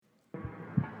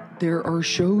There are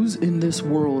shows in this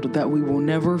world that we will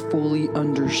never fully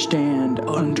understand,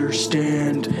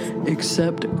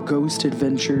 except Ghost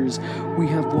Adventures. We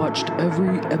have watched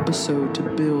every episode to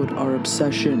build our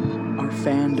obsession, our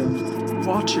fandom.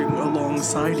 Watching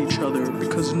alongside each other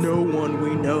because no one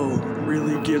we know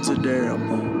really gives a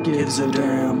damn.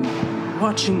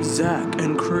 Watching Zach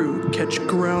and crew catch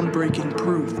groundbreaking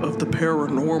proof of the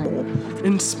paranormal,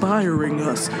 inspiring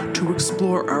us to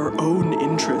explore our own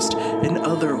interest in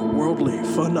otherworldly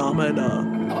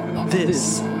phenomena.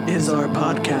 This is our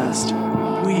podcast.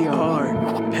 We are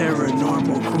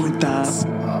Paranormal Putas.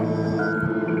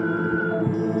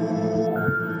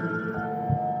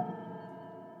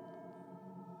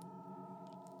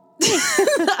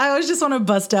 I always just want to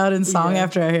bust out in song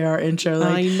after I hear our intro. Like,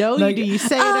 I know you do. You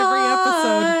say it every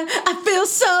episode. I feel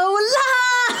so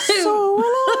alive. So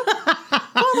alive.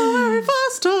 For the very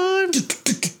first time.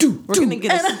 We're gonna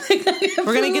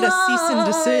get a cease and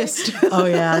desist. Oh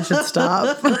yeah, I should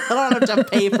stop. I don't have to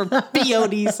pay for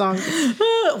POD songs.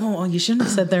 Well, you shouldn't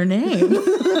have said their name.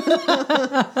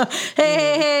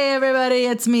 Hey, everybody.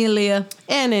 It's me, Leah.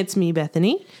 And it's me,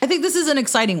 Bethany. I think this is an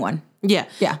exciting one. Yeah.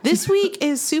 Yeah. This week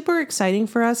is super exciting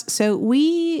for us. So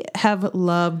we have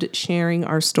loved sharing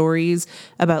our stories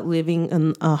about living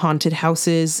in haunted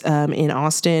houses in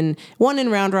Austin, one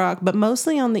in Round Rock, but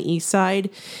mostly on the east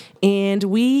side. And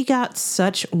we got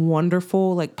such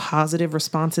wonderful, positive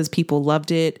responses. People loved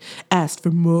it, asked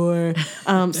for more.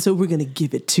 So we're going to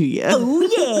give it to you. Oh,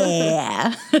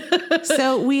 yeah.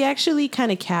 So we actually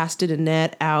kind of casted a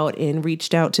net out and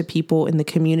reached out to people in the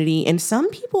community. And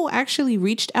some people actually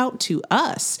reached out to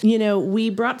us. You know, we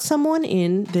brought someone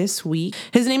in this week.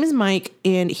 His name is Mike.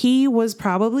 And he was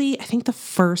probably, I think, the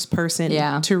first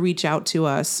person to reach out to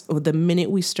us the minute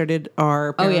we started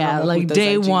our Paranormal Putas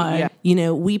day IG. one. Yeah. You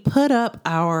know, we put up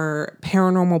our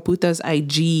Paranormal Putas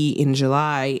IG in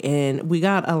July, and we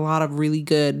got a lot of really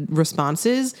good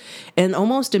responses. And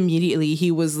almost immediately,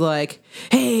 he was like,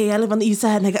 "Hey, I live on the east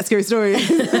side, and I got scary stories."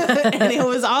 And it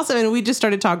was awesome. And we just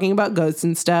started talking about ghosts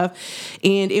and stuff.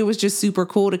 And it was just super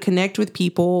cool to connect with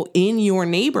people in your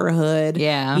neighborhood.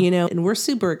 Yeah. You know, and we're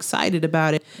super excited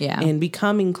about it. Yeah. And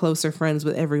becoming closer friends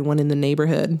with everyone in the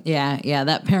neighborhood. Yeah.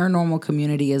 That paranormal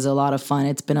community is a lot of fun.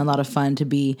 It's been a lot of fun to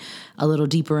be a little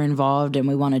deeper involved, and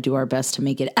we want to do our best to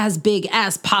make it as big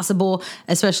as possible,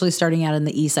 especially starting out in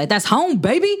the east side. That's home,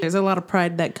 baby. There's a lot of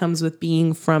pride that comes with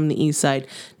being from the east side,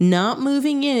 not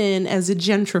moving in as a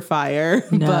gentrifier,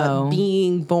 but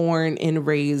being born and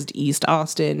raised East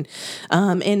Austin.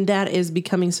 And that is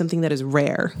becoming something that is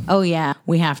rare. Oh, yeah.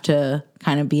 We have to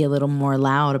kind of be a little more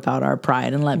loud about our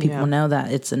pride and let people know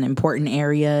that it's an important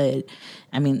area.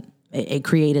 It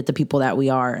created the people that we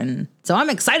are. And so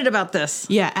I'm excited about this.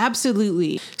 Yeah,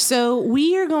 absolutely. So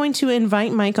we are going to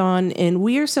invite Mike on, and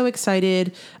we are so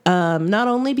excited, not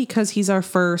only because he's our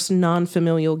first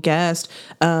non-familial guest,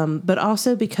 but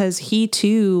also because he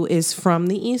too is from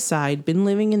the east side, been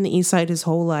living in the east side his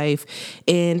whole life.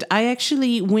 And I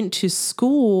actually went to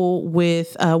school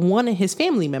with one of his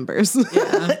family members,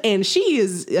 and she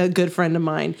is a good friend of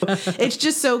mine. It's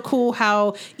just so cool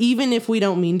how even if we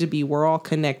don't mean to be, we're all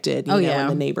connected, you know, in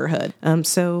the neighborhood.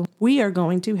 So we are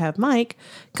going to have Mike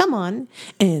come on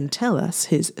and tell us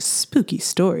his spooky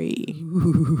story.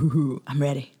 Ooh, I'm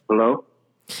ready. Hello?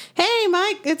 Hey,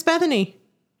 Mike, it's Bethany.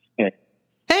 Hey.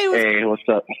 Hey, what's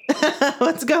up?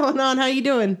 What's going on? How you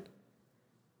doing?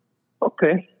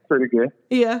 Okay, pretty good.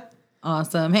 Yeah.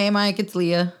 Awesome. Hey, Mike, it's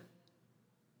Leah.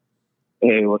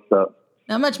 Hey, what's up?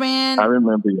 Not much, man. I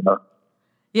remember you.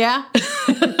 Yeah?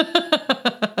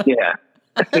 Yeah.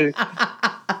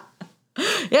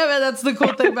 Yeah, man, that's the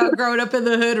cool thing about growing up in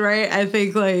the hood, right? I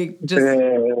think, Hell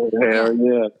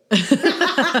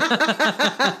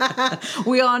yeah.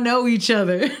 We all know each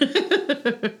other.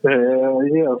 Hell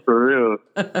yeah, for real.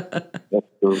 That's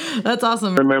cool. That's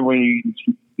awesome. Remember when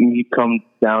you come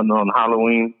down on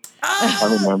Halloween?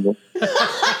 I remember.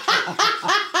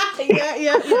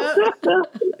 Yeah.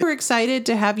 We're excited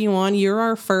to have you on. You're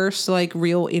our first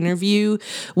real interview.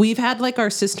 We've had our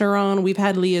sister on, we've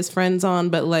had Leah's friends on,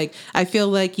 but I feel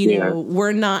like you know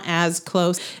we're not as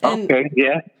close. And, okay,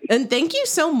 yeah. And thank you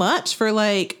so much for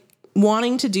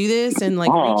wanting to do this and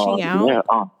reaching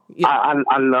out. Yeah.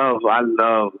 I love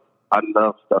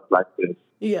stuff like this.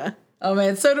 Yeah. Oh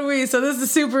man, so do we. So this is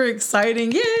super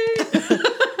exciting. Yay!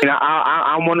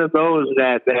 I'm one of those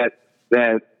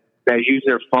that use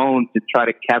their phone to try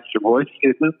to capture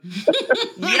voices.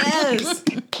 Yes.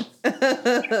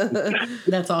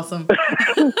 That's awesome.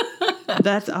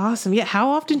 That's awesome. Yeah. How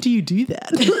often do you do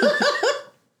that?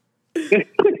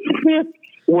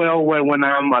 Well, when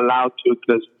I'm allowed to,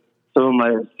 because some of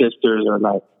my sisters are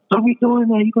 "Don't be doing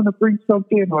that. You're gonna bring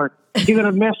something, or you're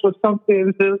gonna mess with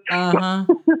something."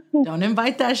 Don't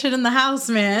invite that shit in the house,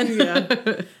 man. Yeah.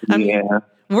 I mean,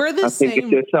 we're the same. I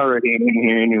think it's already in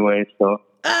here anyway, so.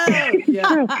 Oh,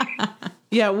 yeah.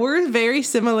 Yeah, we're very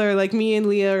similar. Like, me and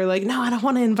Leah are like, no, I don't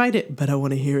want to invite it, but I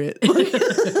want to hear it.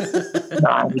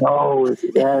 I know,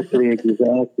 exactly.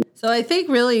 So I think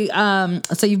really,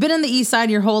 so you've been in the East Side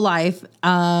your whole life.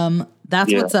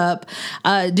 That's what's up.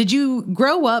 Did you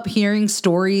grow up hearing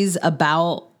stories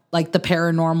about like the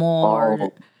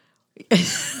paranormal?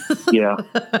 Yeah.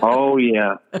 Oh,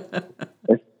 yeah.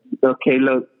 Okay,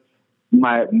 look,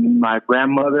 my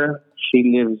grandmother,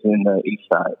 she lives in the East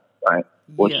Side, right?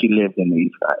 Well, she lived in the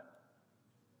East Side.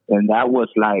 And that was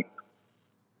like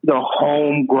the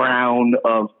home ground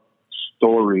of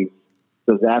stories.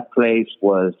 Because that place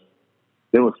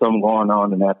there was something going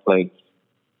on in that place.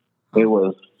 It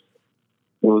was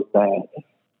bad.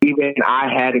 Even I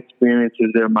had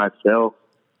experiences there myself,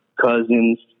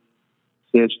 cousins,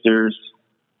 sisters.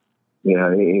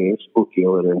 Yeah, it's spooky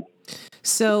over there.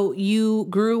 So you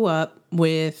grew up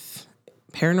with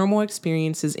paranormal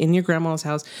experiences in your grandma's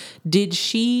house. Did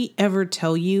she ever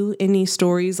tell you any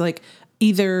stories, like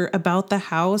either about the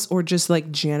house or just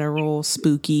like general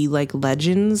spooky like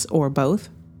legends, or both?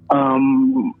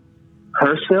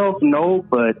 Herself, no,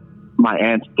 but my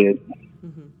aunts did.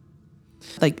 Mm-hmm.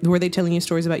 Like, were they telling you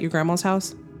stories about your grandma's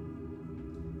house?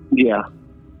 Yeah.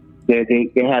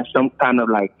 They had some kind of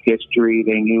like history.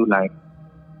 They knew like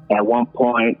at one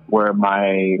point where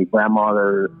my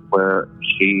grandmother, where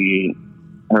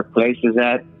her place is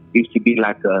at, used to be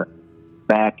like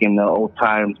back in the old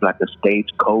times, like a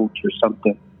stagecoach or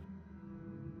something.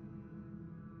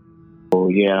 Oh,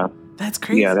 yeah. That's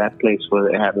crazy. Yeah, that place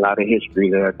it had a lot of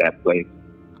history there at that place.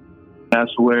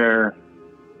 That's where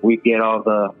we get all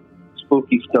the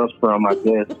spooky stuff from, I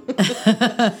guess.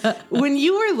 When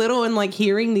you were little and like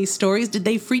hearing these stories, did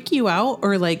they freak you out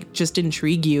or like just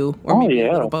intrigue you? Or maybe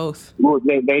a little both? Well,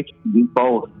 they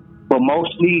both. But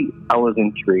mostly I was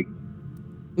intrigued.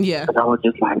 Yeah. I was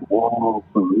just like, whoa,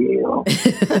 for real.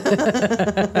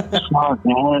 Saw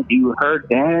that? You heard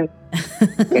that?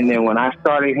 And then when I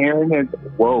started hearing it,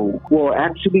 whoa. Well,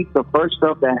 actually, the first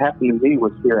stuff that happened to me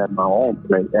was here at my own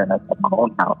place, at my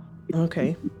own house.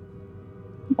 Okay.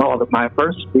 Oh, my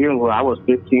first experience was I was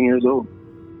 15 years old.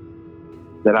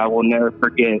 That I will never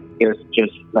forget. It's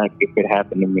just like it could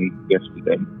happen to me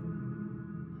yesterday.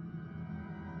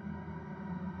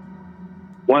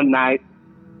 One night,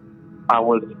 I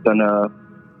was gonna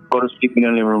go to sleep in the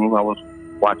living room. I was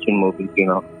watching movies, you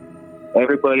know.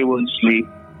 Everybody was asleep.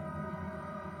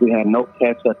 We had no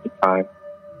pets at the time.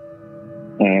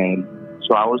 And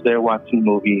so I was there watching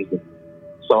movies.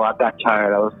 So I got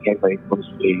tired. I was getting ready to go to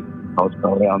sleep. I was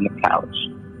going to lay on the couch.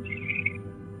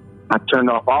 I turned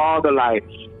off all the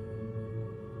lights.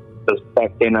 Because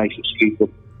back then I used to sleep with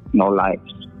no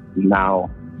lights. Now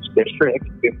it's different.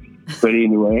 But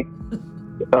anyway.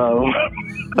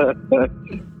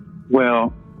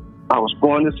 Well, I was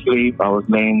going to sleep. I was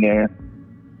laying there.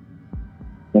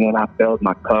 And then I felt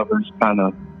my covers kind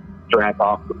of drag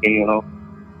off of me, you know.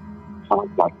 So I was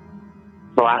like,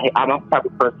 I'm the type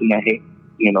of person that hates,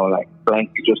 you know, like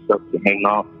blankets or stuff to hang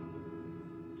off.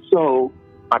 So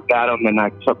I got them and I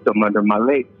tucked them under my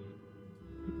legs.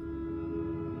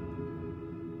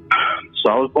 So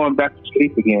I was going back to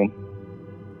sleep again.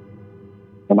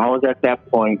 And I was at that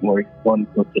point where one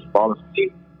would just fall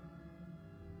asleep.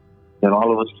 Then all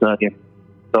of a sudden,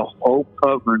 the whole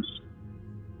covers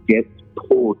get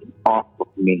pulled off of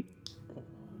me.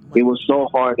 It was so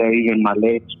hard that even my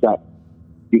legs got,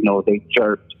 you know, they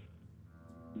jerked.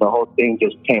 The whole thing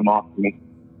just came off of me.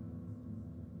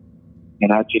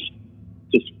 And I just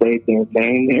stayed there,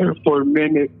 laying there for a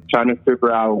minute, trying to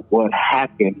figure out what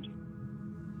happened.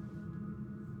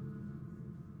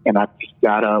 And I just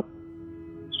got up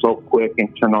so quick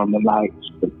and turned on the lights,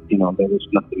 but, you know, there was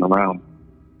nothing around.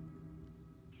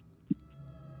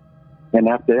 And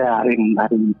after that, I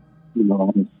didn't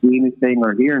see anything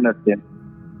or hear nothing.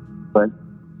 But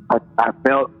I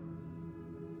felt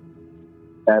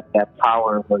that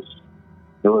power was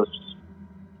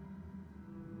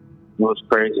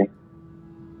crazy.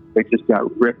 It just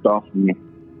got ripped off of me.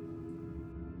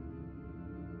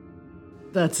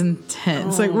 That's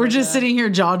intense. Like, we're just sitting here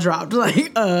jaw dropped,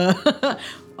 like, oh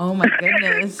my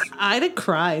goodness. I'd have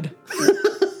cried.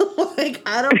 Like,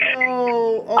 I don't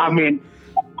know. Oh. I mean,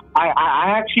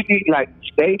 I actually like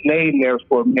stayed laying there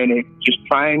for a minute, just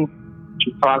trying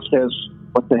to process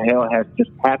what the hell has just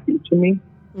happened to me.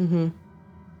 Mm-hmm.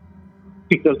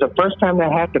 Because the first time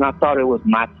that happened, I thought it was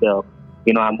myself.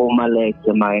 You know, I moved my legs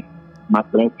and my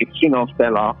blankets, you know,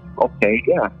 fell off. Okay,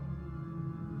 yeah.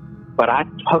 but I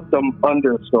tucked them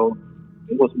under, so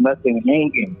it was nothing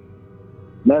hanging.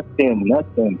 Nothing.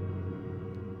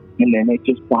 And then it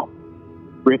just got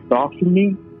ripped off of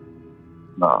me.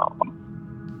 No.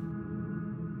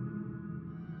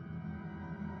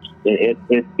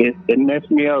 It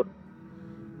messed me up.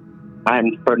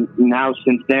 And for now,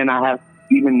 since then, I have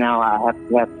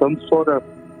to have some sort of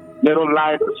little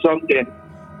light or something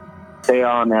stay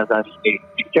on as I sleep,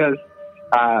 because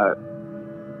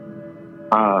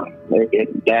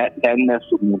that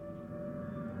messed with me.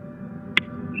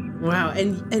 Wow,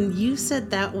 and you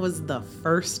said that was the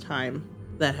first time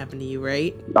that happened to you,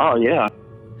 right? Oh yeah.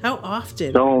 How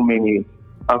often? So many.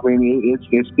 I mean,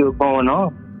 it's still going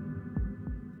on.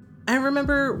 I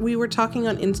remember we were talking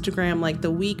on Instagram like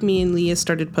the week me and Leah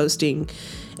started posting,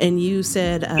 and you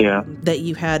said that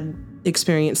you had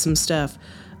experienced some stuff.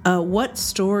 What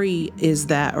story is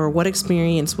that, or what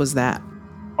experience was that?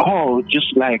 Oh,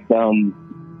 just like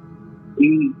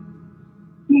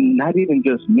not even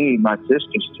just me, my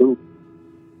sisters too.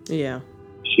 Yeah.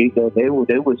 They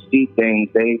would see things.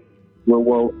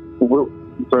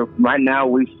 For right now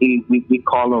we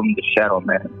call them the Shadow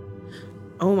Man.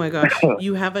 Oh my gosh,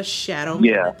 you have a shadow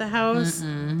man at the house?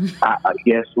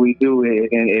 Yes, we do,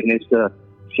 and it's the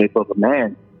shape of a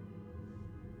man.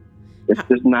 It's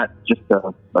just not just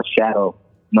a shadow.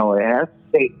 No, it has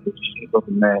the shape of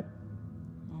a man.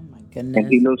 Oh my goodness. And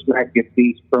he looks like if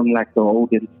he's from like the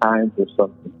olden times or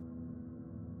something.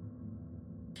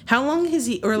 How long has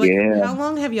he, how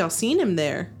long have y'all seen him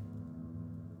there?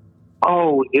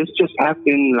 Oh, it's just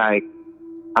happened like,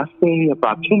 I think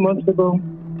about 2 months ago.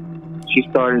 She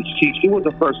was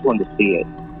the first one to see it.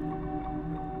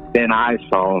 Then I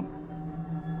saw him.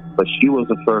 But she was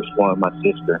the first one, my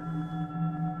sister.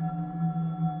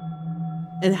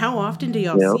 And how often do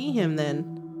y'all see him then?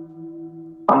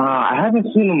 I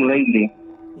haven't seen him lately.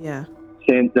 Yeah.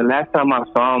 Since the last time I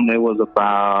saw him, it was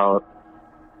about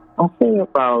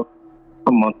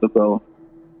a month ago.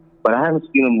 But I haven't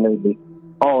seen him lately.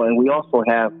 Oh, and we also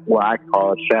have what I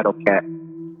call a shadow cat.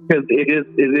 Because it is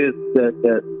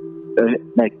the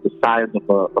like the size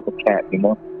of a cat, you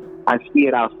know. I see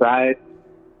it outside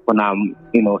when I'm,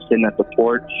 sitting at the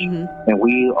porch, and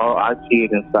I see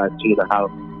it inside to the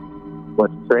house.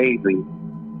 What's crazy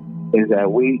is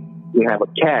that we have a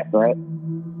cat, right?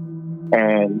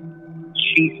 And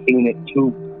she's seen it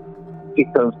too,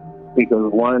 because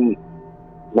one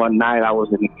night I was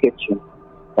in the kitchen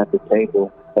at the table,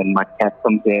 and my cat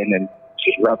comes in and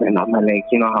she's rubbing on my legs.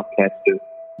 You know how cats do.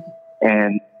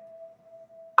 And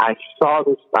I saw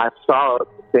the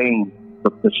thing,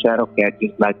 the shadow cat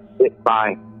just like sit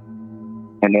by,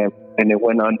 and it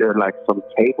went under like some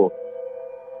table.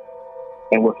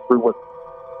 And what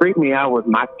freaked me out was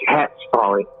my cat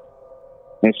saw it,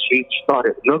 and she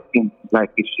started looking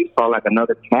like if she saw like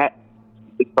another cat.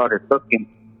 She started looking,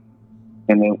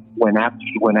 and then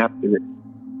she went after it.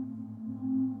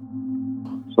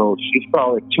 So she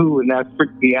saw it too, and that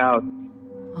freaked me out.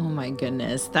 Oh my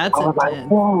goodness, that's I was intense. like,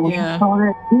 whoa, yeah. You saw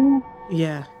that too?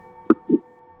 Yeah.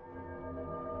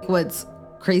 What's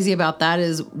crazy about that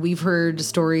is we've heard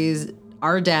stories.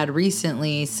 Our dad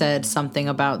recently said something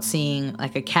about seeing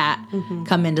like a cat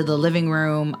come into the living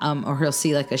room, or he'll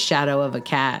see like a shadow of a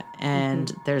cat, and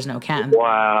there's no cat.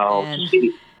 Wow.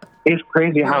 It's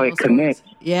crazy how it connects.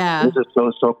 Yeah. This is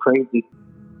so crazy.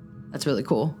 That's really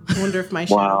cool. I wonder if my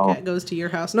shadow cat goes to your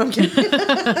house. No, I'm kidding.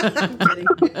 I'm kidding.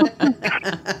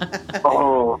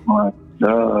 Oh my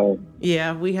God.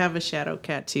 Yeah, we have a shadow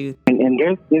cat too. And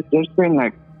there's been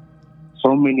like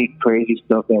so many crazy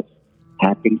stuff that's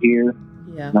happened here.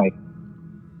 Yeah. Like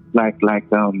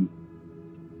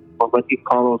what do you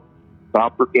call those,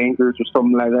 doppelgangers or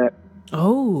something like that?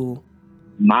 Oh.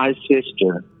 My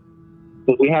sister,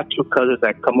 because we have two cousins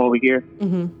that come over here.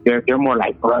 They're more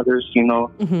like brothers,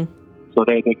 So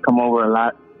they come over a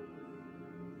lot.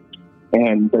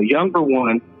 And the younger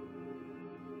one,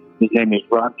 his name is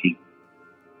Rocky.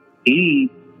 He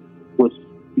was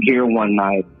here one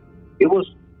night. It was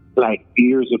like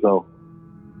years ago.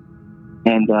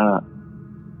 And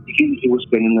he was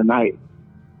spending the night.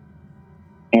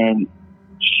 And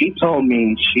she told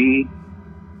me she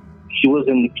was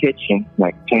in the kitchen,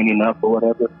 like cleaning up or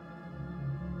whatever.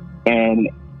 And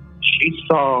she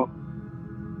saw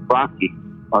Rocky,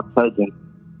 our cousin,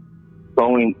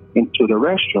 going into the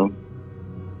restroom.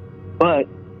 But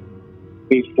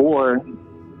before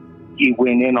he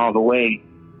went in all the way,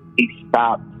 he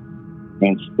stopped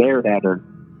and stared at her.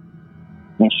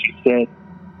 And she said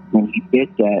when he did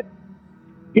that,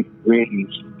 it really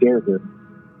scared her. It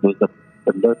was the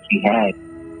look he had.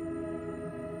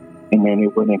 And then he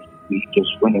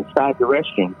just went inside the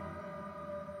restroom.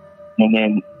 And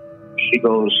then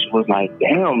she was like,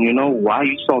 damn, why are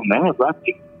you so mad,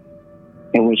 Rocky?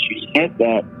 And when she said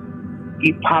that,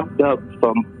 he popped up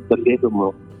from the living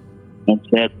room and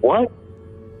said, what?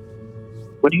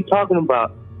 What are you talking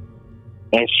about?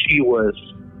 And she was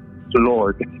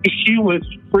floored. She was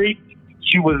freaked.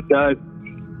 She was done.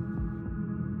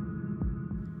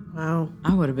 Wow.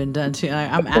 I would have been done too.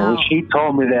 I'm So out. when she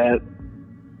told me that,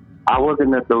 I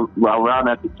wasn't around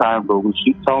at the time, but when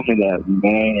she told me that,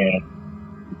 man.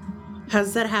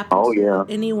 Has that happened to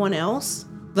anyone else?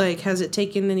 Like, has it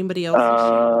taken anybody else's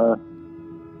shit?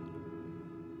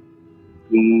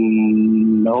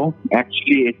 No,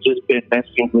 actually, it's just been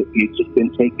messing with. It's just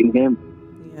been taking him.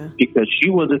 Yeah. Because she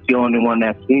wasn't the only one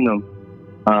that seen him.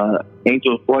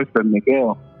 Angel's boyfriend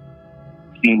Miguel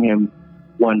seen him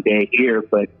one day here,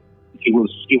 but he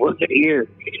wasn't here.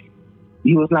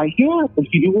 He was like, yeah, but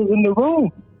he was in the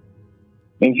room,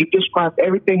 and he described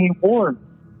everything he wore.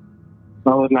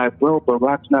 So I was like, bro, but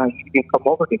Rock's not. He didn't come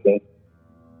over today.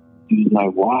 He was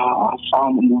like, wow, I saw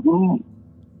him in the room.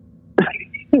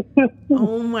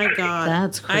 Oh my God.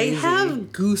 That's crazy. I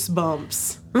have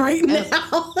goosebumps right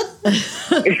now.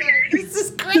 This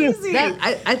is crazy.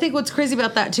 I think what's crazy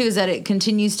about that too is that it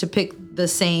continues to pick the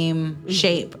same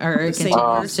shape, or it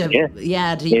continues to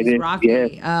use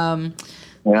Rocky.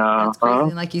 Yeah. That's crazy.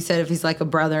 And like you said, if he's like a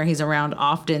brother, he's around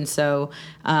often. So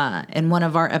in one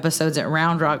of our episodes at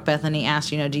Round Rock, Bethany asked,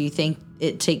 do you think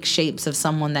it takes shapes of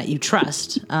someone that you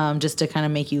trust, just to kind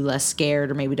of make you less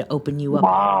scared, or maybe to open you up a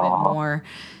little bit more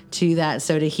to that?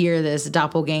 So to hear this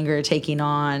doppelganger taking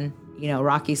on,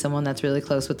 Rocky, someone that's really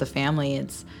close with the family,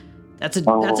 that's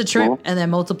a trip. And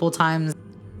then multiple times.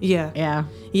 Yeah.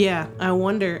 I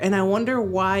wonder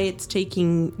why it's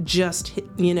taking just,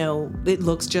 it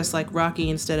looks just like Rocky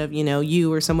instead of,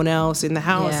 you or someone else in the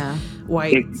house. Yeah. Why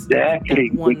exactly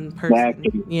it's one person.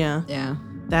 Exactly. Yeah.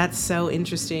 That's so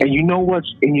interesting. And you know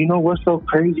what's so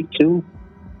crazy too?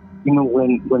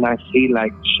 When I see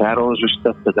like shadows or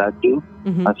stuff that I do,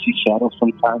 I see shadows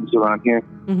sometimes around here,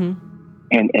 and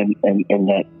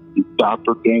that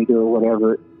doppelganger or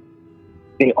whatever,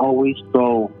 they always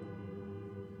go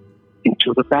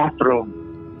into the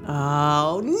bathroom.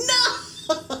 Oh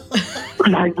no!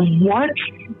 Like, what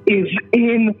is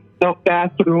in the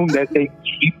bathroom that they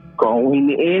keep going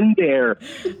in there?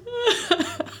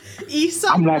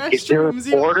 I'm like, is there a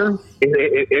portal?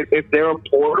 Is there a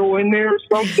portal in there or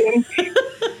something?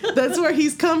 That's where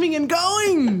he's coming and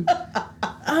going.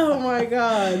 Oh my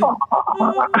God.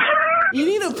 You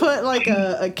need to put like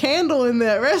a candle in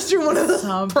that restroom, one of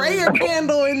the prayer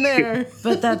candle in there.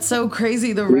 But that's so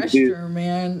crazy, the restroom,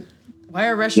 man. Why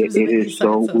are restrooms in the east side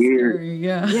so weird? Scary?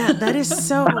 Yeah, that is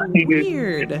so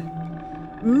weird.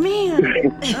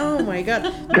 Man. Oh my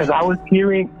God. Because I was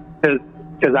hearing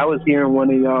one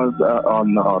of y'all's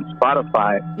on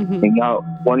Spotify, and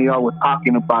one of y'all was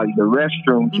talking about the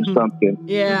restrooms or something.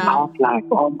 Yeah. I was like,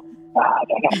 oh my God,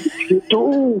 I got to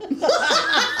do.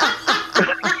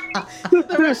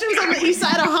 The restrooms on the east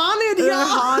side are haunted, y'all. They're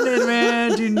haunted,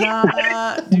 man. Do not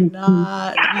use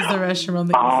the restroom on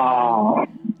the east side.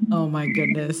 Oh my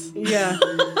goodness. Yeah.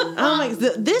 Oh my.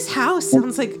 This house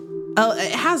sounds like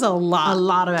it has a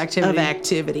lot of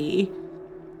activity.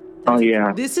 Oh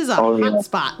yeah. This is a hot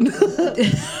spot.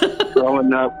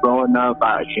 growing up,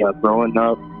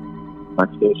 my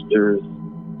sisters,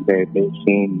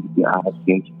 I've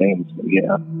seen things.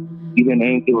 Yeah. Even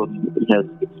Angel has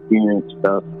experienced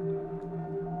stuff.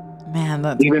 Man,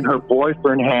 even her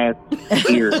boyfriend has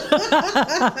ears.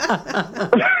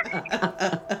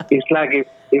 It's like if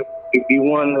you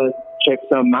want to check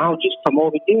something out, just come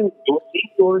over here, do a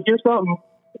seat or hear something.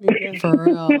 Yeah. For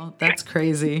real, that's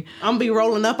crazy. I'm be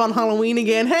rolling up on Halloween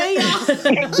again. Hey, y'all.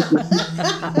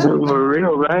 For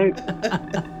real, right?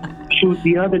 Shoot,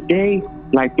 the other day,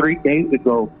 like 3 days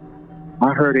ago,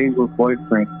 I heard Angel's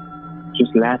boyfriend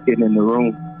just laughing in the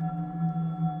room.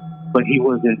 But he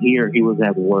wasn't here. He was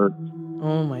at work.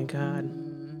 Oh, my God.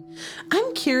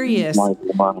 I'm curious. My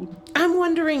God. I'm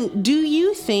wondering, do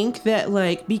you think that,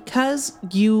 like, because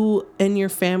you and your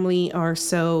family are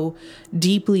so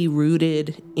deeply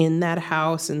rooted in that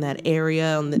house, in that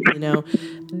area,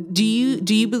 do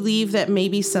you believe that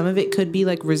maybe some of it could be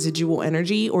like residual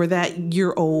energy, or that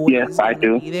you're always yes, I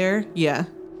do. Be there? Yeah.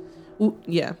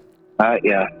 Yeah.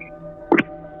 Yeah.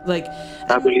 Like,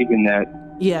 I believe in that.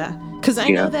 Yeah. Because I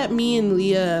know that me and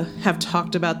Leah have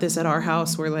talked about this at our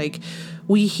house, where like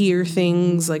we hear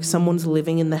things like someone's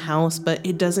living in the house, but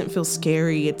it doesn't feel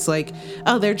scary. It's like,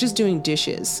 oh, they're just doing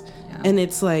dishes. Yeah. And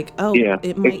it's like, oh,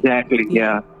 it might, exactly.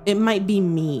 Yeah. It might be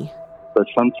me. But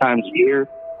sometimes here,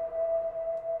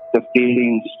 the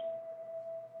feelings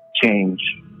change.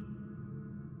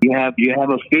 You have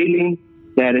a feeling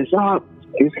that it's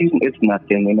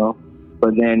nothing, you know.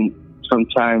 But then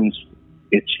sometimes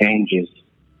it changes.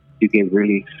 You get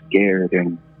really scared,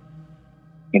 and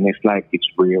it's like it's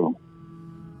real.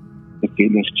 The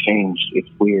feelings change. It's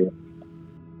weird.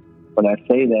 But I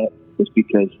say that just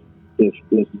because this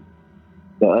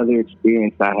the other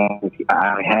experience I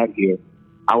had here.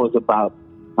 I was about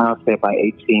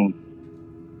 18,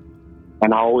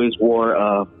 and I always wore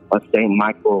a St.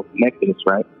 Michael necklace,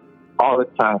 right, all the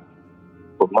time.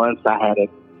 For months I had it,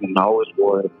 and I always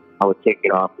wore it. I would take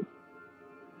it off,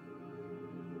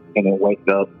 and then wake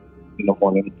up in the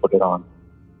morning and put it on.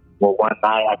 Well, one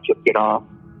night I took it off,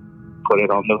 put it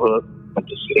on the hook, went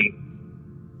to sleep.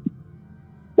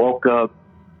 Woke up,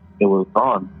 it was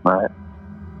gone, right?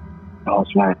 I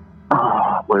was like,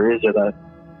 where is it?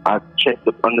 I checked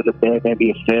up under the bed, maybe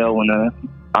it fell, and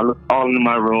I looked all in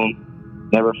my room,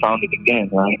 never found it again,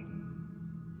 right?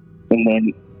 And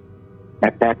then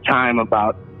at that time,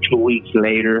 about 2 weeks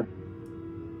later,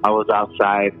 I was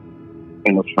outside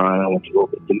in the front. I went to go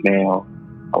get the mail.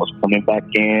 I was coming back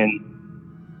in,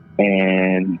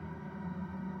 and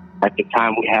at the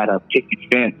time we had a picket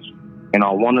fence, and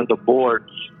on one of the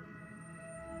boards,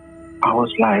 I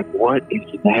was like, what is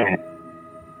that?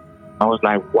 I was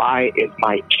like, why is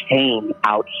my chain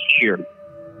out here?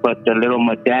 But the little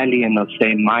medallion of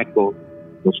St. Michael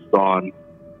was gone.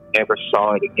 Never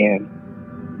saw it again.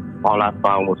 All I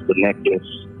found was the necklace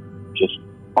just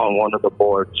on one of the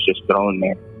boards, just thrown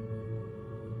there.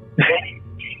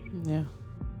 Yeah.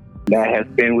 That has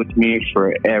been with me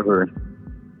forever.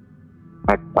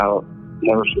 I'll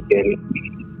never forget it.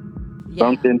 Yeah.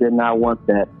 Something did not want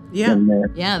that in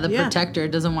there. Yeah, the protector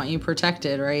doesn't want you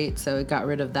protected, right? So it got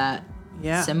rid of that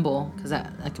symbol, because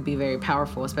that could be very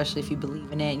powerful, especially if you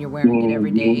believe in it and you're wearing it every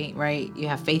day, right? You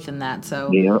have faith in that. So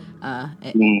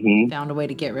it found a way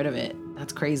to get rid of it.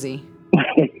 That's crazy.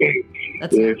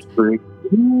 It's freaky.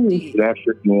 That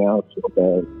freaked me out so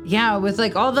bad. Yeah, with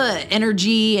like all the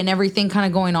energy and everything kind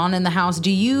of going on in the house,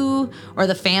 do you or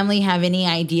the family have any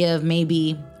idea of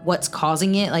maybe what's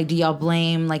causing it? Like, do y'all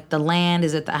blame like the land?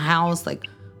 Is it the house? Like,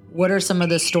 what are some of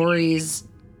the stories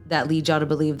that lead y'all to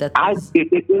believe that?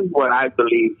 It is what I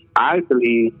believe. I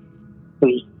believe,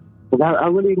 because I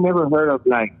really never heard of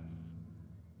like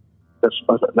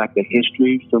the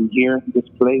history from here, this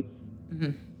place.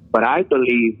 Mm-hmm. But I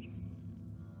believe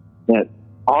that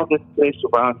all this place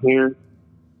around here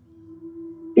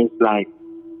is like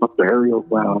a burial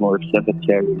ground or a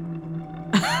cemetery.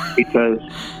 Because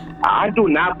I do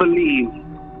not believe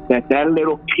that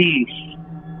little piece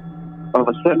of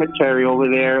a cemetery over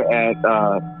there at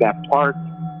that park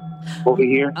over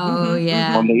here. Oh,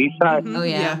 yeah. On the east side. Oh,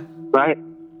 yeah. Right?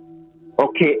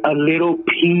 Okay, a little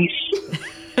piece.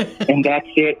 And that's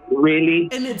it, really?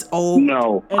 And it's old.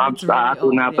 No, I'm sorry. I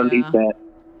do not believe that.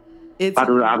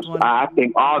 I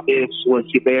think all this was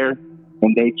there,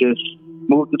 and they just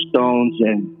moved the stones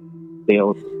and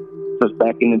built. Because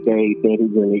back in the day, they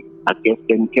didn't really, I guess,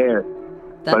 didn't care.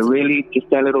 But really, just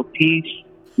that little piece,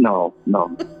 no.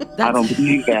 I don't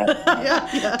believe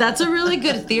that. That's a really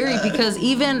good theory, because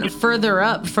even further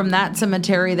up from that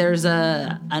cemetery, there's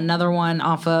another one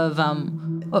off of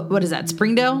what is that,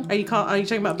 Springdale? Are you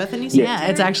talking about Bethany Cemetery? Yeah,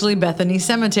 it's actually Bethany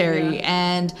Cemetery,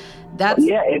 and that's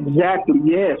exactly,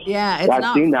 yes. Yeah, it's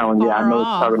I've seen that one. Yeah, I know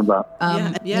what you're talking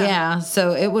about. Yeah,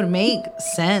 so it would make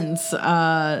sense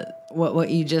what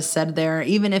you just said there.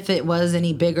 Even if it was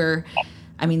any bigger,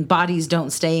 I mean, bodies don't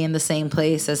stay in the same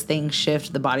place. As things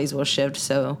shift, the bodies will shift.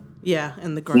 So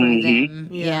and the ground.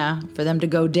 For them to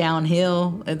go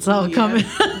downhill, it's all coming.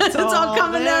 It's all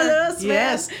coming down to us,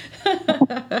 yes.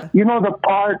 You know the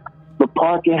park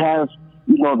it has,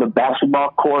 the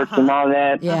basketball courts and all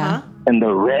that. Yeah. And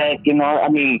the rec and all. I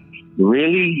mean,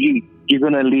 really, you're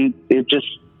gonna leave? They just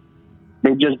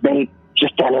made just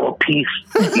that little piece.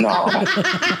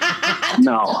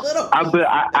 No.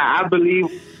 I believe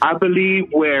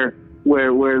where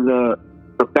the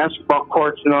basketball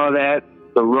courts and all that,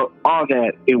 all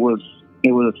that, it was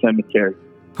a cemetery.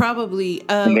 Probably.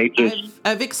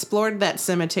 I've explored that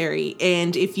cemetery,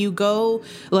 and if you go,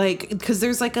 because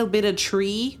there's like a bit of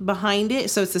tree behind it,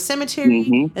 so it's the cemetery,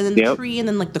 and then the tree, and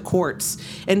then like the courts.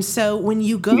 And so when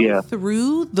you go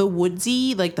through the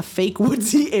woodsy, like the fake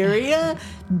woodsy area,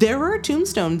 there are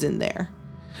tombstones in there.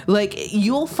 Like,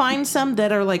 you'll find some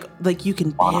that are like you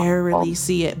can barely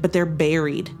see it, but they're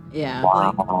buried. Yeah.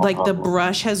 Like the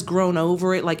brush has grown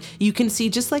over it. Like, you can see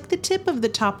just like the tip of the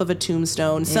top of a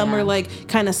tombstone. Some are like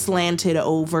kind of slanted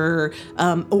over,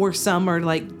 or some are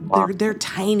like they're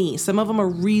tiny. Some of them are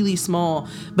really small,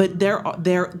 but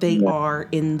they are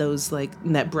in those, like,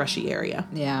 in that brushy area.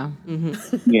 Yeah.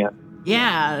 Mm-hmm. Yeah.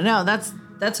 Yeah, no, that's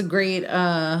a great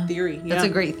Theory. That's yeah. a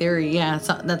great theory. Yeah,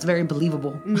 that's very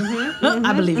believable.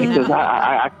 I believe it. Because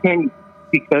I can't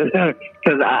because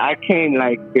I can't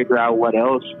like figure out what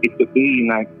else it could be.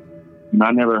 Like,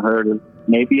 I never heard of.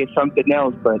 Maybe it's something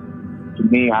else, but to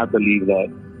me, I believe that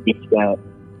it's that.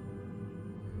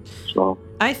 So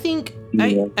I think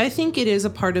yeah. I think it is a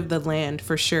part of the land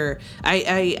for sure.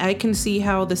 I can see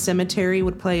how the cemetery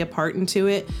would play a part into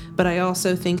it, but I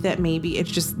also think that maybe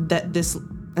it's just that this.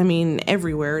 I mean,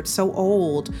 everywhere it's so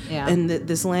old, and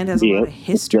this land has a lot of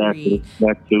history. Exactly.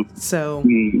 That too. So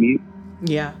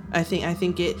yeah, I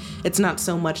think it's not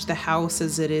so much the house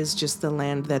as it is just the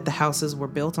land that the houses were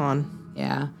built on.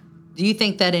 Yeah. Do you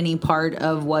think that any part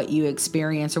of what you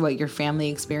experience or what your family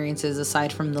experiences,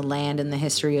 aside from the land and the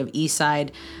history of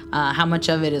Eastside, how much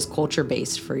of it is culture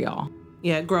based for y'all?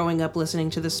 Yeah, growing up listening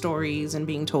to the stories and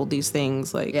being told these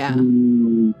things, like, Yeah.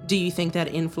 Do you think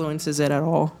that influences it at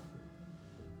all?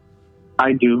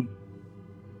 I do.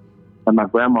 And my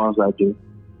grandma's, I do.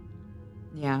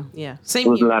 Yeah. Yeah, There same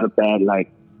was a here. lot of bad, like,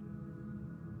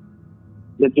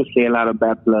 let's just say a lot of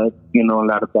bad blood, a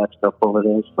lot of bad stuff over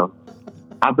there. So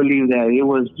I believe that it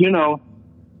was,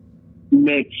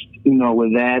 mixed,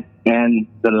 with that and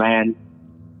the land.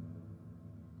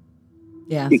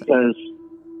 Yeah. Because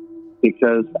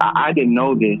I didn't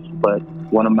know this, but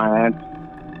one of my aunts,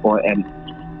 and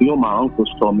my uncles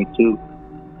told me too,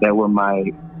 that when my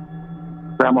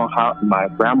grandma's house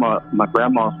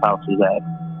is at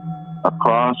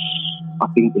across, I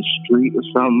think, the street or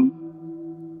something.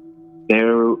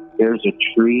 There's a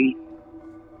tree,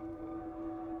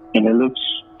 and it looks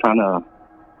kind of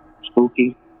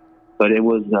spooky, but it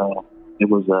was a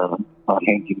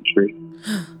hanging tree.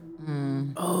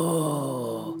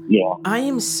 Oh. Yeah. I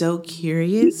am so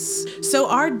curious. So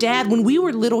our dad, when we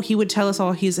were little, he would tell us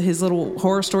all his little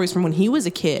horror stories from when he was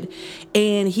a kid.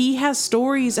 And he has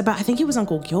stories about, I think it was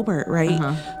Uncle Gilbert, right?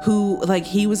 Who, like,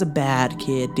 he was a bad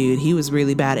kid, dude. He was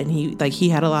really bad. And he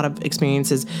had a lot of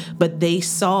experiences, but they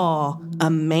saw a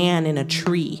man in a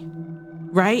tree,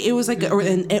 right? It was like,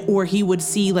 or he would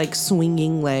see like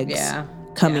swinging legs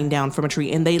coming down from a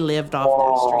tree, and they lived off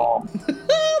that street.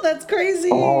 That's crazy.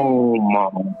 Oh my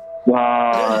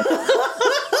God.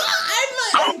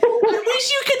 I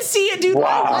wish you could see it, dude.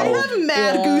 Wow. I have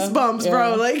mad goosebumps,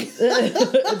 bro. Like,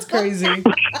 It's crazy.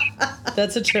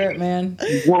 That's a trip, man.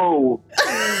 Whoa.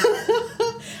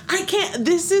 I can't.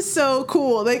 This is so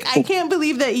cool. Like, I can't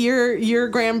believe that your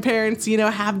grandparents,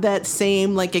 have that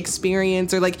same like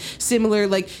experience, or like similar.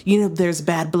 Like, there's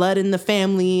bad blood in the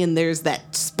family, and there's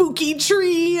that spooky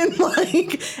tree,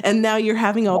 and now you're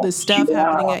having all this stuff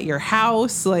happening at your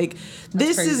house. Like,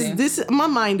 this crazy. is my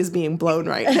mind is being blown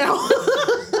right now.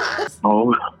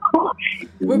 Oh.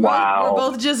 We're Wow.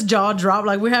 both just jaw dropped.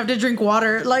 Like, we have to drink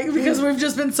water, like, because we've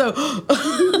just been so.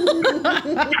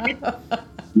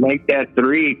 Make that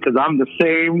 3, because I'm the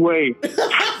same way.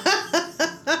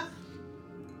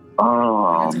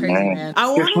 Oh, That's crazy, man.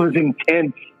 This was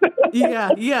intense.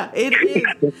 Yeah, it is.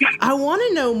 I want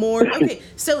to know more. Okay,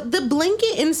 so the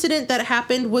blanket incident that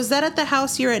happened, was that at the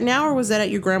house you're at now, or was that at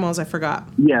your grandma's? I forgot.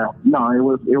 Yeah, no, it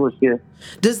was here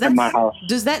At my house.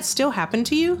 Does that still happen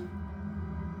to you?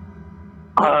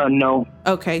 No.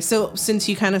 Okay, so since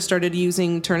you kind of started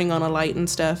turning on a light and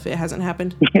stuff, it hasn't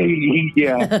happened?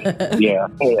 yeah.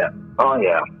 Oh,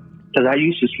 yeah. Because I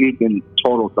used to sleep in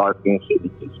total darkness. It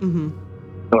was just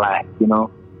black,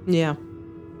 Yeah.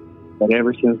 But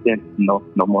ever since then, no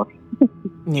more.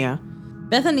 Yeah.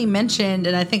 Bethany mentioned,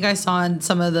 and I think I saw in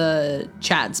some of the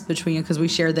chats between, because we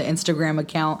shared the Instagram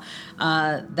account,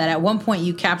 that at one point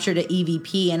you captured an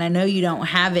EVP, and I know you don't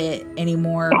have it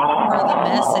anymore per the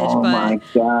message, Oh, my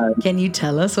but God. can you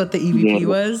tell us what the EVP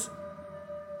was?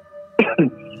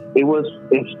 It was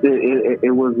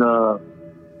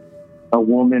a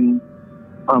woman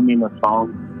humming a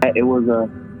song. It was a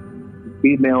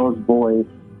female's voice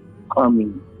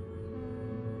humming.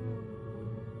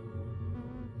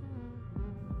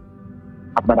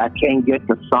 But I can't get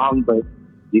the song, but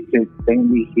you can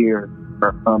faintly hear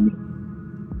her humming.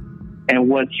 And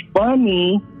what's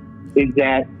funny is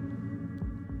that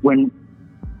when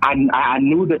I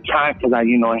knew the time, because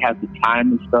it has the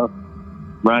time and stuff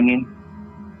running,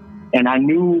 and I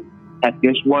knew at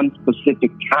this one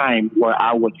specific time where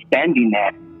I was standing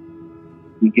at.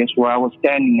 And guess where I was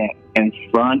standing at? In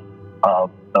front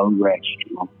of the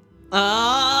restroom.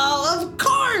 Oh, of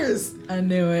course. I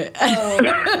knew it. Oh,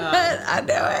 my God. I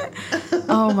knew it.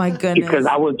 Oh, my goodness. Because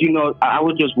I was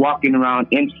just walking around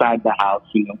inside the house,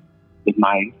 with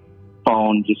my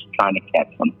phone, just trying to catch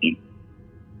something.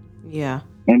 Yeah.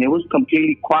 And it was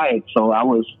completely quiet, so I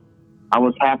was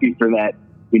happy for that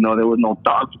There was no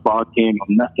dogs barking or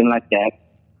nothing like that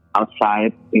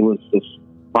outside. It was just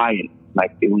quiet.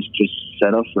 Like, it was just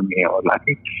set up for me. I was like,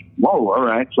 whoa, all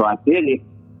right. So I did it.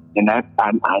 And I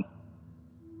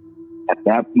at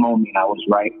that moment, I was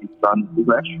right in front of the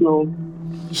restroom.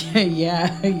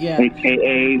 Yeah.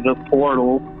 AKA the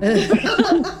portal.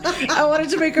 I wanted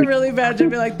to make a really bad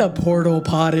joke, be like the portal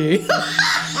potty.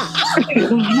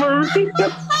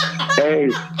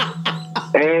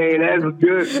 Hey, that's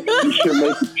good. You should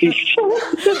make a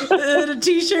t-shirt. A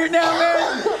t-shirt now,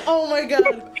 man. Oh my God.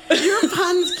 Your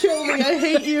puns kill me. I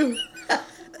hate you.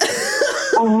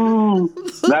 Oh,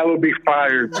 that would be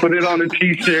fire. Put it on a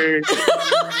t-shirt.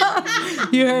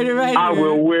 You heard it right. I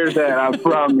will wear that, I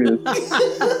promise.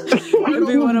 It'll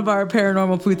be one of our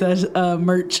paranormal putas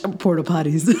merch porta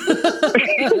potties.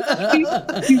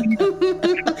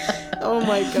 Oh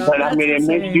my God. But I mean, it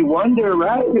makes you wonder,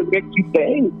 right? It makes you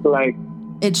think, like.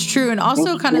 It's true. And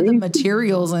also kind of the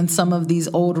materials in some of these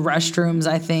old restrooms,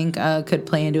 I think, could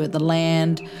play into it. The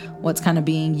land, what's kind of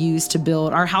being used to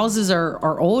build. Our houses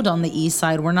are old on the east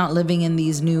side. We're not living in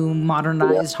these new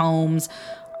modernized homes.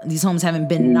 These homes haven't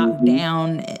been knocked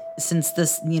down since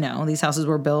these houses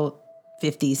were built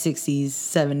 50s, 60s,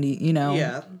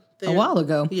 70s, a while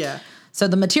ago. Yeah. So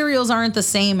the materials aren't the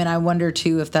same. And I wonder,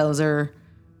 too, if those are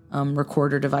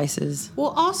recorder devices.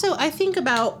 Well, also, I think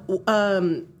about,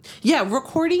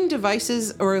 recording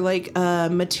devices or like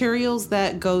materials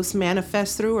that ghosts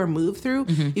manifest through or move through.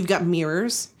 Mm-hmm. You've got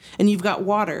mirrors and you've got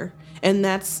water. And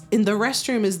that's in the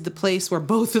restroom is the place where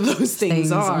both of those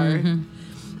things are. Mm-hmm.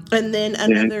 And then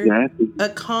a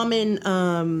common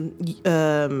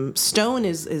stone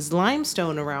is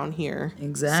limestone around here.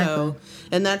 Exactly. So,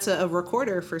 and that's a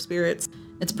recorder for spirits.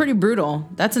 It's pretty brutal.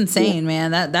 That's insane,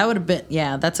 man. That would have been,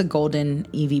 that's a golden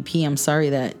EVP. I'm sorry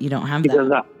that you don't have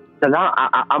that. Because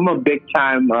I'm a big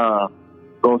time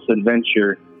Ghost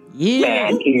Adventure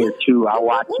fan here too. I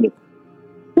watch it.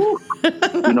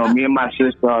 Me and my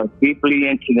sister are deeply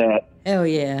into that. Hell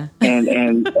yeah.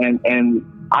 And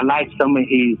I like some of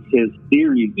his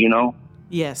theories.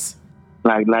 Yes.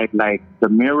 Like the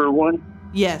mirror one.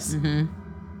 Yes. Mm-hmm.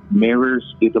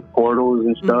 Mirrors, the portals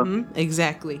and stuff. Mm-hmm.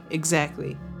 Exactly.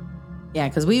 Yeah,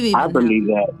 because we've even... I believe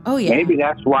that. Oh, yeah. Maybe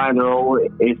that's why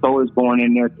it's always going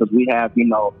in there, because we have,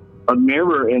 a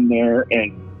mirror in there,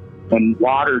 and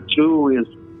water, too, is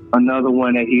another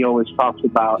one that he always talks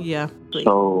about. Yeah.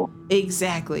 So...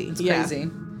 Exactly. It's crazy.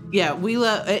 Yeah, we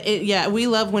love it. Yeah, we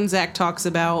love when Zach talks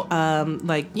about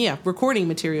recording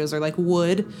materials or like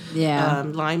wood,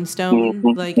 limestone,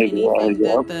 like anything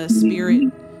that the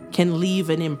spirit can leave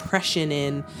an impression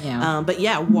in. Yeah. But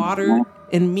water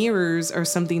and mirrors are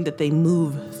something that they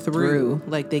move through,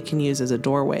 like they can use as a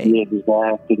doorway. Yeah,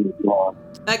 exactly.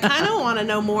 I kind of want to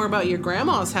know more about your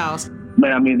grandma's house.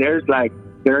 But I mean, there's tons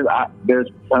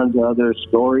of other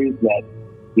stories that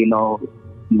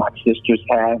my sisters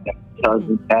have and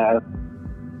cousins have,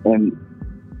 and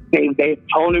they've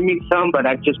told me some, but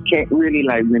I just can't really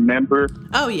remember.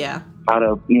 Oh yeah. How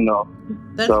to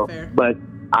That's fair. But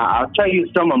I'll tell you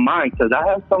some of mine, because I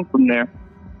have some from there.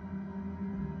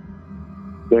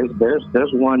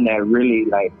 There's one that really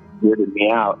weirded me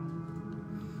out.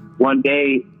 One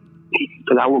day,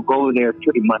 because I would go there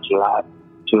pretty much a lot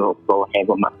to go hang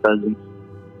with my cousins.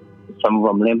 Some of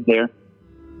them lived there,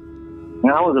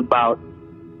 and I was about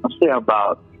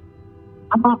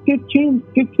 15,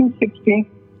 16.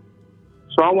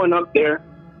 So I went up there,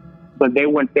 but they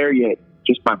weren't there yet.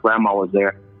 Just my grandma was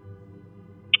there.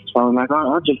 So I was like,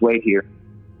 I'll just wait here.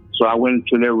 So I went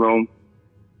into their room,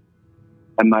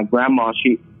 and my grandma,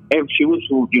 she was,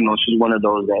 she's one of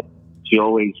those that she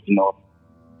always,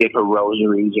 did her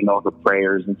rosaries, the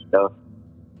prayers and stuff.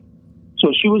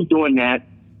 So she was doing that.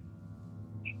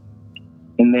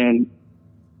 And then,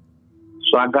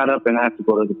 so I got up and I had to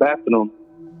go to the bathroom,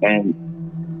 and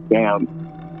damn,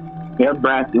 their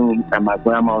bathroom and my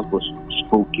grandma's was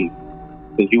spooky.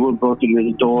 Because you would go through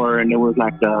the door and it was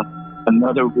like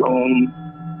another room,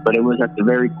 but it was at the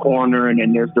very corner, and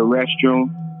then there's the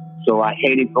restroom. So I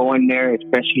hated going there,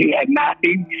 especially at night.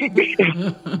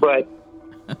 But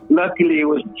luckily it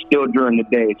was still during the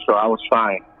day, so I was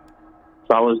fine.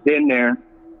 So I was in there,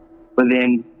 but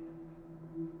then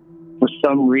for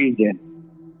some reason,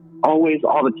 always,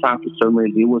 all the time, for some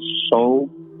reason, it was so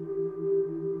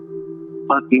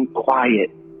fucking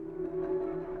quiet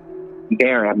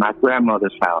there at my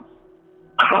grandmother's house.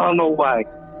 I don't know why,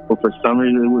 but for some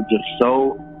reason, it was just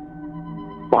so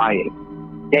quiet,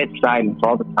 dead silence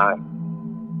all the time.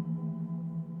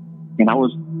 And I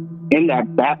was in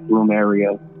that bathroom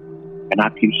area, and I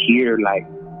could hear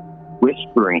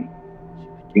whispering,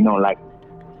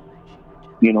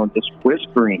 just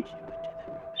whispering.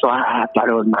 So I thought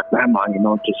it was my grandma,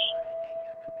 just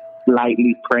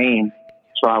lightly praying.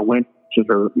 So I went to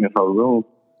her in her room.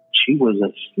 She was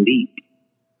asleep.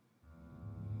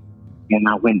 And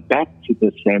I went back to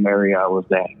the same area I was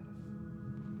at.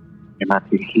 And I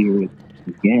could hear it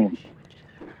again.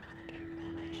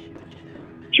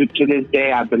 To this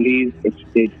day, I believe it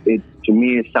to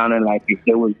me, it sounded like if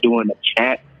they was doing a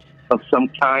chant of some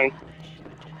kind,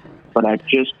 but I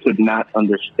just could not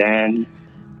understand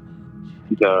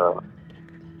the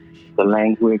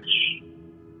language,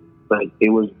 but it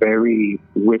was very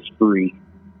whispery.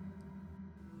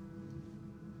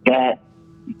 That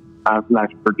I was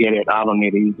like, forget it. I don't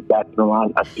need to use the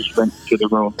bathroom. I just went to the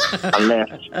room. I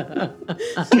left.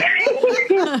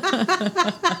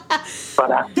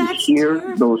 But I could hear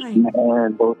terrifying.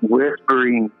 those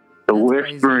whispering,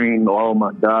 whispering. Oh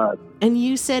my God. And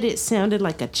you said it sounded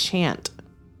like a chant,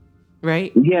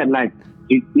 right? Yeah, like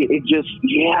it just,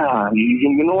 yeah.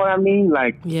 You know what I mean?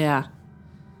 Like, Yeah.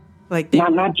 Like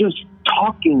not just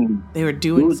talking. they were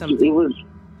doing something. It was,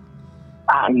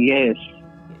 yes.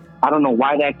 I don't know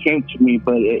why that came to me,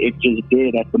 but it just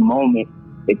did at the moment.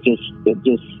 It just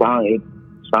sounded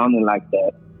like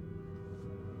that.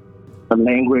 The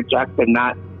language I could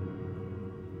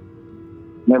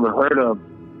never heard of.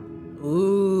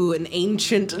 Ooh, an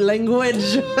ancient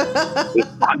language.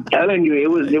 I'm telling you,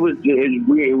 it was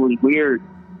weird.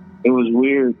 It was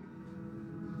weird.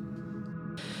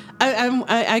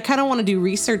 I kind of want to do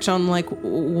research on like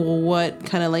what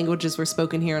kind of languages were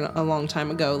spoken here a long time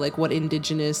ago, like what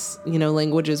indigenous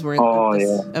languages were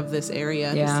of this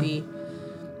area to see,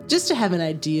 just to have an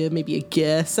idea, maybe a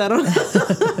guess. I don't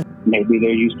know. Maybe there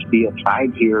used to be a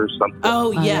tribe here or something. Oh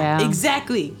yeah,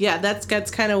 exactly. Yeah,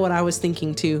 that's kind of what I was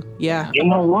thinking too. Yeah. You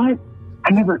know what?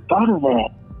 I never thought of that.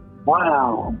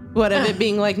 Wow. What, of it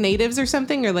being like natives or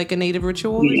something, or like a native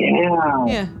ritual? Yeah.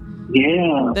 Yeah.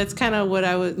 Yeah. That's kind of what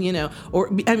I would, or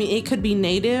I mean, it could be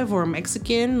native or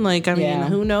Mexican. Like, I mean,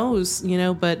 who knows,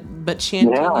 but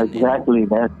chanting. Yeah, exactly.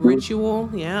 That's ritual.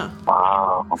 Yeah.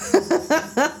 Wow.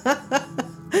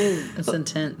 That's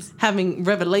intense. Having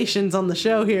revelations on the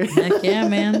show here. Heck yeah,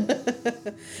 man.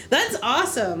 That's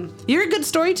awesome. You're a good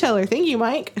storyteller. Thank you,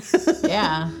 Mike.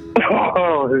 Yeah.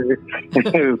 Oh,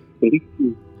 thank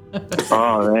you.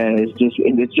 Oh man, it's just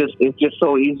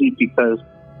so easy because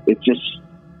it's just.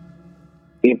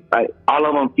 All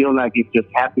of them feel like it just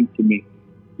happened to me,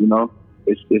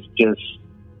 It's just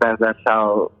that's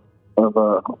how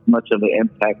much of an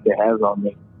impact it has on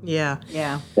me. Yeah.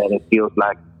 That it feels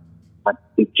like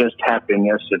it just happened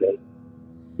yesterday,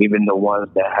 even the ones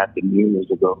that happened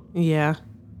years ago. Yeah.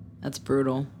 That's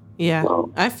brutal. Yeah,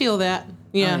 So, I feel that.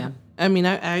 Yeah. Oh, yeah. I mean,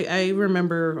 I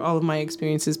remember all of my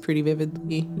experiences pretty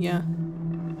vividly. Yeah.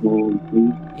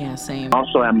 mm-hmm. Yeah, same.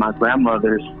 Also, at my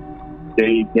grandmother's,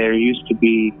 there used to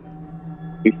be,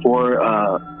 before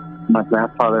my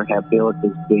grandfather had built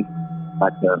this big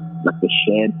like a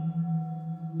shed.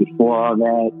 Before all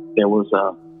that, there was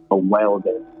a well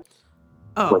there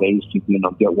where they used to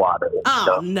get water and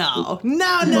stuff. No.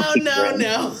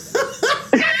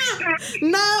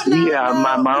 Yeah,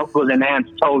 my uncles and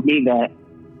aunts told me that.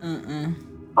 I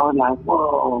was like,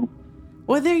 whoa.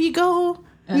 Well, there you go.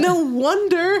 No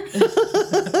wonder.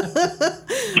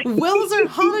 Wells are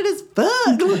haunted as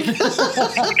fuck.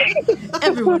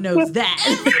 Everyone knows that.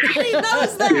 Everybody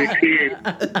knows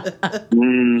that.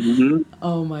 Mm-hmm.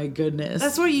 Oh my goodness.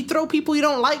 That's where you throw people you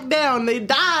don't like down. They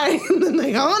die and then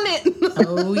they haunt it.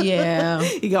 Oh yeah.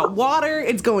 You got water.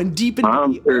 It's going deep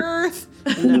into the earth.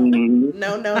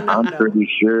 No. I'm pretty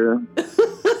sure.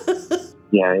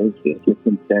 Yeah, it's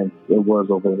intense. It was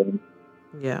over there.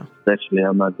 Yeah. Especially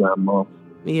at my grandma.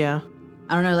 Yeah.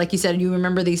 I don't know, like you said, you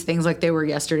remember these things like they were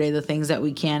yesterday, the things that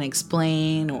we can't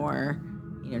explain, or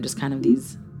just kind of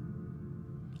these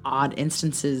odd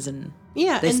instances, and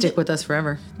they stick with us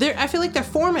forever. I feel like they're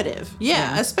formative.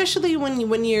 Yeah. Especially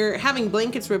when you're having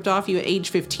blankets ripped off you at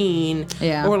age 15.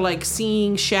 Yeah. Or like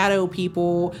seeing shadow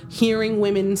people, hearing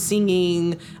women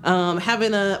singing,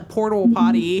 having a portal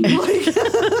potty.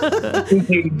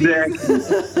 Exactly.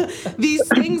 These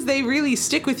things, they really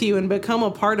stick with you and become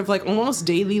a part of like almost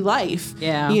daily life.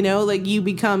 Yeah. Like you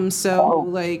become so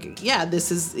this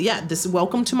is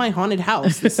welcome to my haunted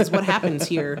house. This is what happens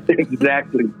here.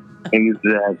 Exactly.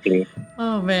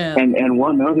 Oh man. And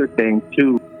one other thing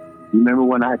too. Remember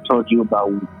when I told you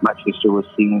about my sister was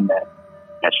seeing that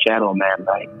shadow man,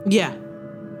 right? Yeah.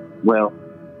 Well,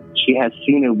 she had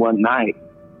seen it one night,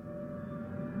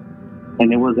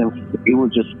 and it was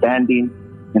just standing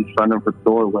in front of her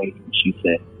doorway. She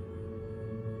said,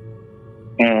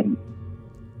 and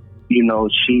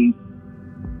she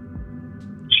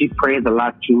prays a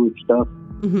lot too and stuff.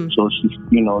 So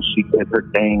she did her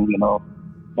thing,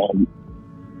 and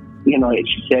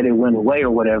she said it went away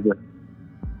or whatever.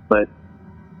 But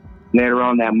later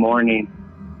on that morning,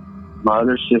 my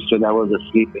other sister that was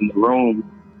asleep in the room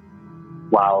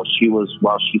while she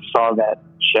saw that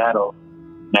shadow,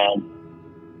 and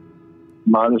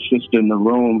my other sister in the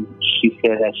room, she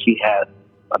said that she had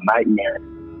a nightmare.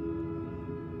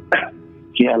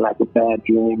 She had like a bad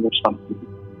dream or something.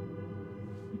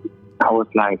 I was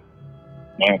like,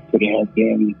 man, could it have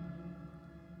been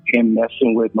him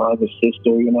messing with my other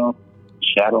sister,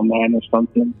 Shadow Man or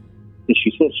something? But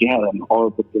she said she had a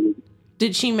horrible dream.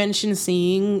 Did she mention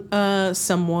seeing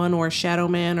someone or Shadow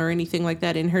Man or anything like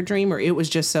that in her dream, or it was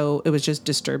just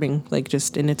disturbing, like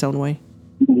just in its own way?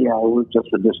 Yeah, it was just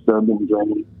a disturbing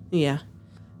dream. Yeah.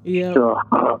 Yeah. So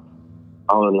I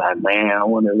was like, man, I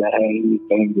wonder if that had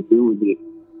anything to do with it.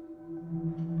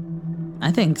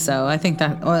 I think so. I think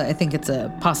it's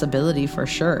a possibility for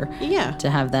sure. Yeah. To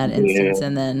have that instance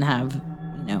and then have,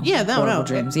 horrible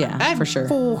dreams. Yeah, I for sure.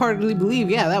 Full-heartedly believe,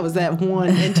 that was that one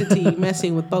entity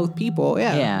messing with both people.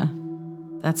 Yeah. Yeah.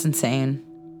 That's insane.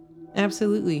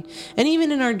 Absolutely. And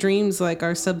even in our dreams, like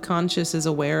our subconscious is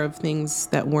aware of things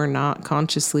that we're not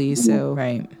consciously. So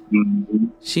right.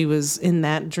 She was in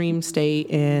that dream state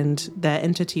and that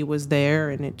entity was there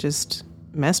and it just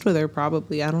messed with her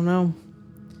probably. I don't know.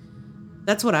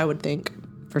 That's what I would think.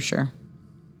 For sure.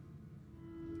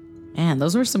 Man,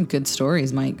 those were some good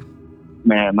stories, Mike.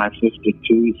 Man, my sister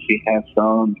too, she had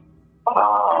some.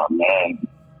 Oh, man.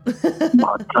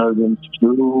 My cousins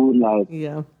too. Like,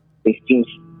 yeah. It's just,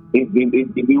 if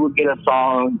we would get a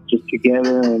song just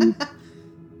together and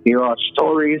hear our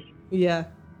stories,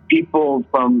 people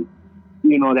from,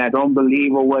 that don't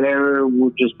believe or whatever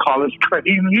would just call us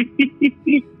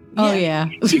crazy. Oh, yeah.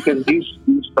 Because these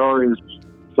stories,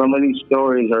 some of these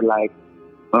stories are like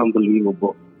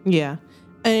unbelievable. Yeah.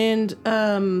 And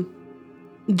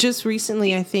just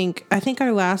recently, I think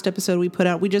our last episode we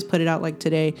just put it out like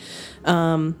today.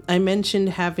 I mentioned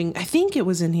having, I think it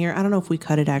was in here. I don't know if we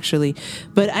cut it actually,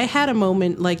 but I had a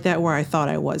moment like that where I thought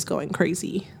I was going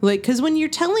crazy. Like, cause when you're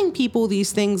telling people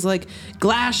these things like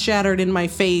glass shattered in my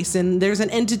face and there's an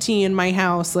entity in my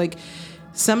house, like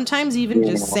sometimes even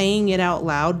just saying it out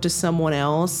loud to someone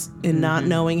else and not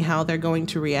knowing how they're going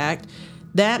to react,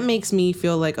 that makes me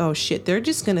feel like, oh shit, they're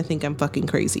just going to think I'm fucking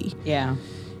crazy. Yeah.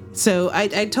 So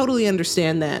I totally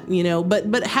understand that,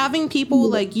 but having people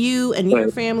like you and your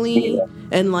family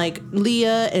and like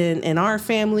Leah and our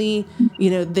family,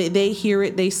 they hear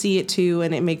it, they see it too.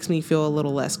 And it makes me feel a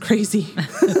little less crazy.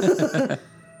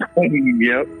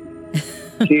 Yep.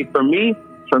 See, for me,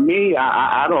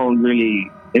 I don't really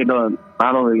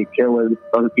care what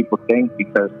other people think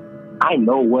because I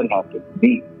know what happened to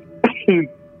me.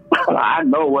 I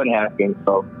know what happened,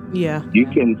 so you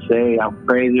can say I'm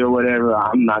crazy or whatever.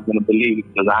 I'm not going to believe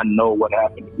it because I know what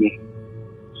happened to me.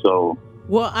 So,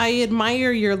 well, I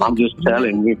admire your. Like, I'm just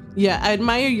telling you. Yeah, I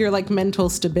admire your like mental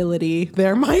stability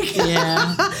there, Mike.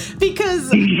 Yeah, because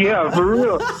for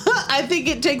real. I think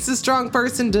it takes a strong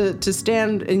person to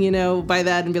stand and by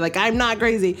that and be like, I'm not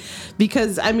crazy,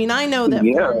 because I mean I know that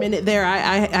for a minute there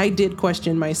I did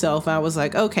question myself. I was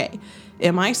like, okay.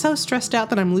 Am I so stressed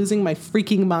out that I'm losing my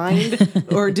freaking mind?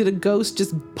 Or did a ghost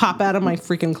just pop out of my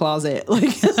freaking closet?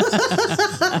 Like,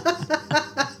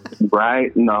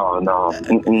 right? No. No,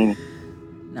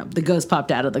 the ghost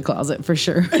popped out of the closet for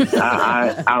sure.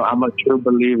 I'm a true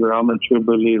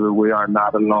believer. We are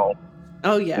not alone.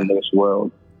 Oh, yeah. In this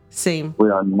world. Same. We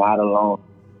are not alone.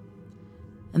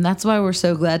 And that's why we're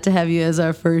so glad to have you as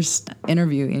our first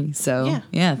interviewee. So,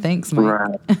 yeah thanks, Mike.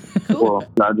 Right. Cool.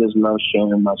 I just love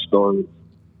sharing my stories.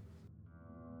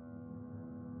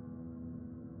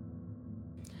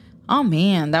 Oh,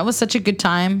 man, that was such a good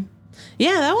time.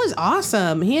 Yeah, that was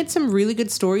awesome. He had some really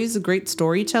good stories, a great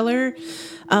storyteller.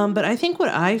 But I think what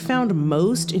I found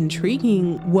most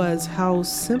intriguing was how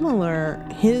similar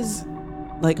his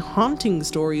like haunting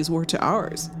stories were to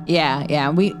ours. Yeah.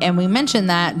 We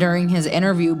mentioned that during his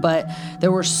interview, but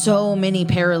there were so many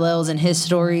parallels in his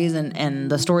stories and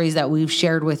the stories that we've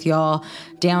shared with y'all,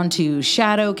 down to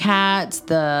shadow cats,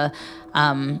 the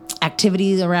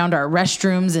activities around our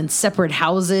restrooms in separate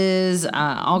houses,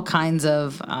 all kinds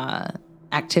of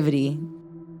activity.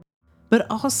 But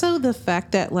also the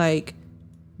fact that like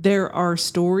there are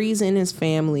stories in his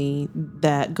family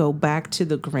that go back to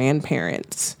the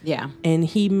grandparents. Yeah. And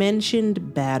he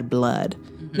mentioned bad blood.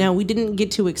 Mm-hmm. Now, we didn't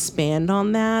get to expand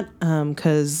on that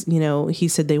because, he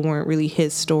said they weren't really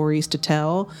his stories to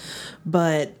tell.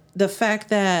 But the fact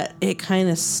that it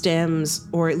kind of stems,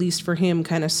 or at least for him,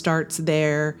 kind of starts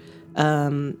there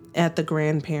at the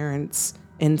grandparents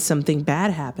and something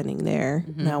bad happening there.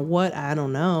 Now, what? I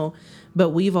don't know.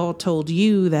 But we've all told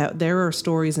you that there are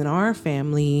stories in our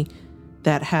family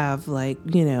that have, like,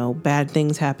 you know, bad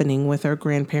things happening with our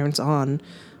grandparents on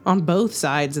both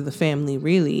sides of the family,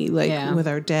 really. Like, with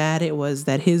our dad, it was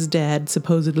that his dad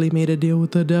supposedly made a deal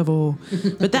with the devil.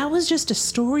 But that was just a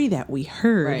story that we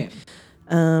heard. Right.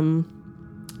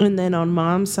 And then on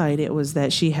mom's side, it was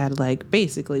that she had, like,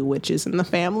 basically witches in the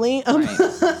family. Right.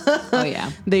 Oh,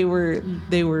 yeah. They were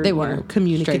you know,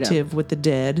 communicative with the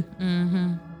dead.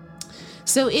 Mm-hmm.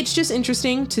 So it's just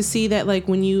interesting to see that, like,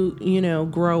 when you know,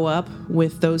 grow up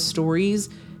with those stories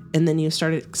and then you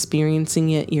start experiencing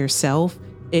it yourself,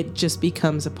 it just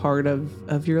becomes a part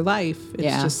of your life.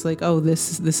 It's just like, oh,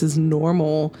 this is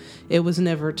normal. It was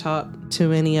never taught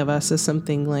to any of us as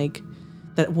something, like,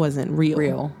 that wasn't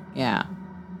real. Yeah.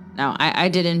 No, I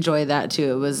did enjoy that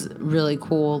too. It was really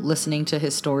cool listening to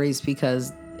his stories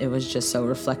because it was just so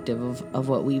reflective of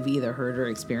what we've either heard or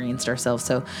experienced ourselves.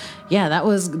 So yeah, that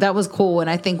was cool. And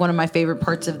I think one of my favorite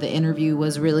parts of the interview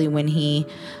was really when he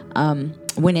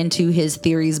went into his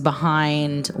theories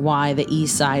behind why the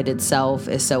East Side itself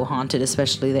is so haunted,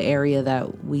 especially the area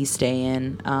that we stay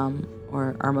in,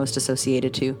 or are most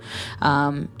associated to,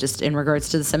 just in regards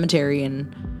to the cemetery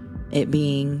and it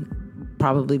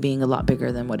probably being a lot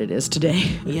bigger than what it is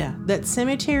today. Yeah, that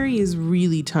cemetery is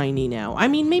really tiny now. I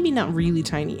mean, maybe not really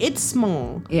tiny. It's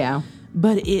small. Yeah.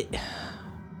 But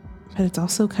it's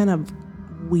also kind of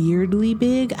weirdly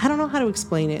big. I don't know how to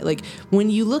explain it. Like, when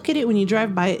you look at it, when you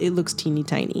drive by it, it looks teeny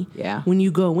tiny. Yeah. When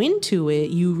you go into it,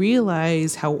 you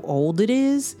realize how old it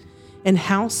is and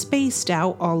how spaced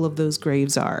out all of those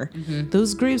graves are. Mm-hmm.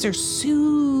 Those graves are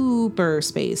super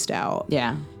spaced out.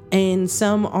 Yeah. And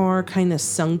some are kind of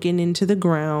sunken into the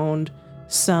ground.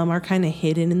 Some are kind of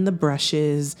hidden in the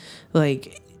brushes.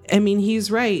 Like, I mean,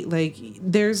 he's right. Like,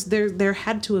 there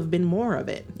had to have been more of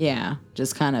it. Yeah.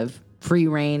 Just kind of free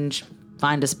range,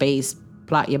 find a space,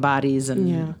 plot your bodies,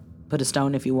 and put a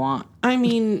stone if you want. I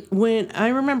mean, when I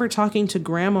remember talking to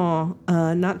Grandma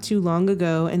not too long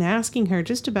ago and asking her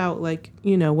just about, like,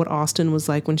 you know, what Austin was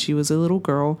like when she was a little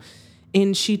girl.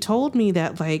 And she told me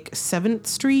that, like, 7th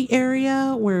Street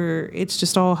area where it's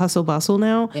just all hustle bustle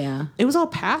now. Yeah. It was all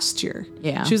pasture.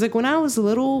 Yeah. She was like, when I was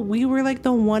little, we were like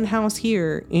the one house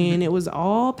here and it was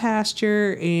all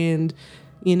pasture and,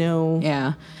 you know.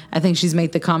 Yeah. I think she's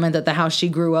made the comment that the house she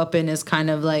grew up in is kind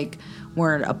of like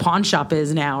where a pawn shop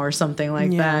is now or something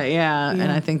like that. Yeah.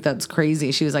 And I think that's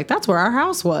crazy. She was like, that's where our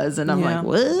house was. And I'm like,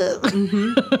 what?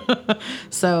 Mm-hmm.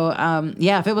 So,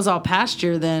 if it was all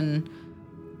pasture, then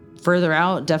further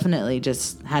out definitely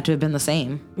just had to have been the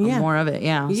same. More of it.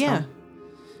 Yeah.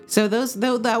 So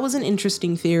that was an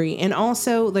interesting theory. And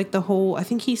also, like, the whole, I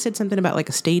think he said something about, like,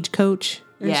 a stagecoach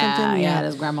or something. Yeah, at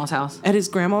his grandma's house. At his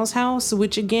grandma's house,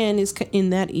 which again is in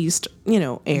that east, you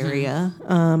know, area.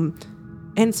 Mm-hmm.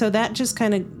 And so that just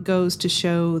kind of goes to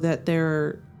show that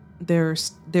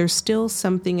there's still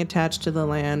something attached to the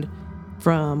land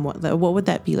from what would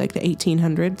that be, like the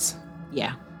 1800s?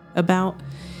 Yeah. About.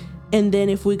 And then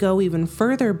if we go even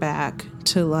further back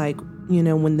to, like, you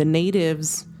know, when the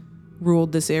natives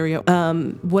ruled this area,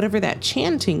 whatever that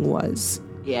chanting was.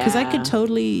 Yeah. Because I could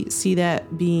totally see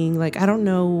that being, like, I don't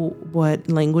know what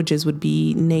languages would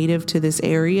be native to this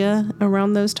area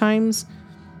around those times,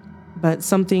 but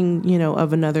something, you know,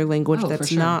 of another language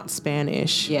that's not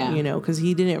Spanish. Yeah. You know, because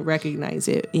he didn't recognize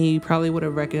it. He probably would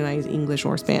have recognized English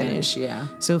or Spanish. Yeah.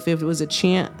 So if it was a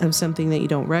chant of something that you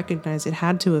don't recognize, it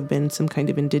had to have been some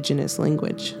kind of indigenous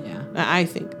language. Yeah. I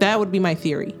think that would be my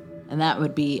theory. And that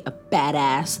would be a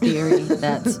badass theory.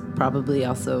 That's probably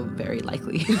also very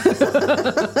likely.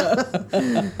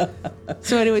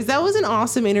 So anyways, that was an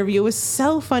awesome interview. It was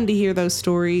so fun to hear those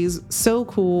stories. So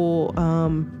cool.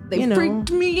 They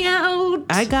freaked me out.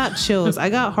 I got chills. I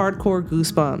got hardcore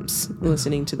goosebumps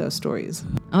listening to those stories.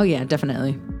 Oh, yeah,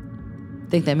 definitely. I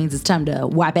think that means it's time to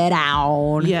wipe it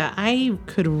out. Yeah, I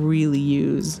could really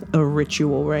use a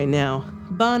ritual right now.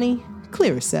 Bonnie,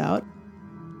 clear us out.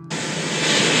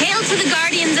 To the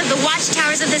guardians of the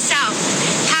watchtowers of the south,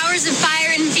 powers of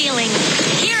fire and feeling,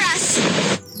 hear us!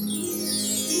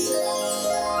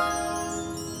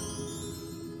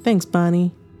 Thanks,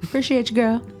 Bonnie. Appreciate you,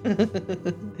 girl.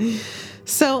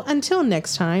 So until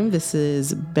next time, this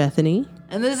is Bethany.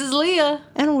 And this is Leah.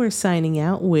 And we're signing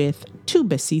out with 2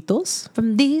 besitos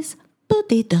from these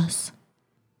putitos.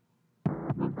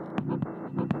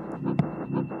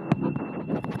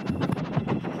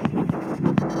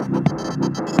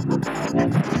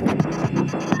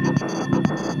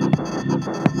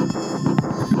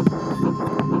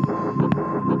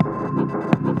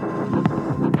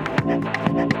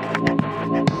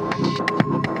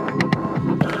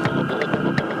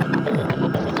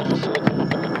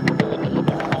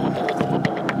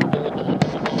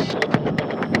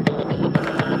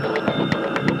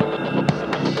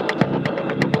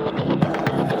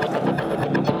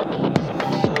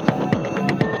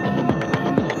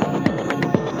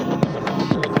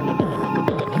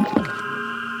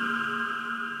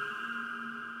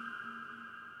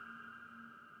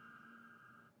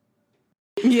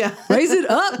 Yeah. Raise it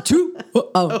up to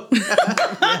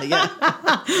Yeah.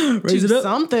 raise it up.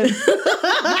 Something.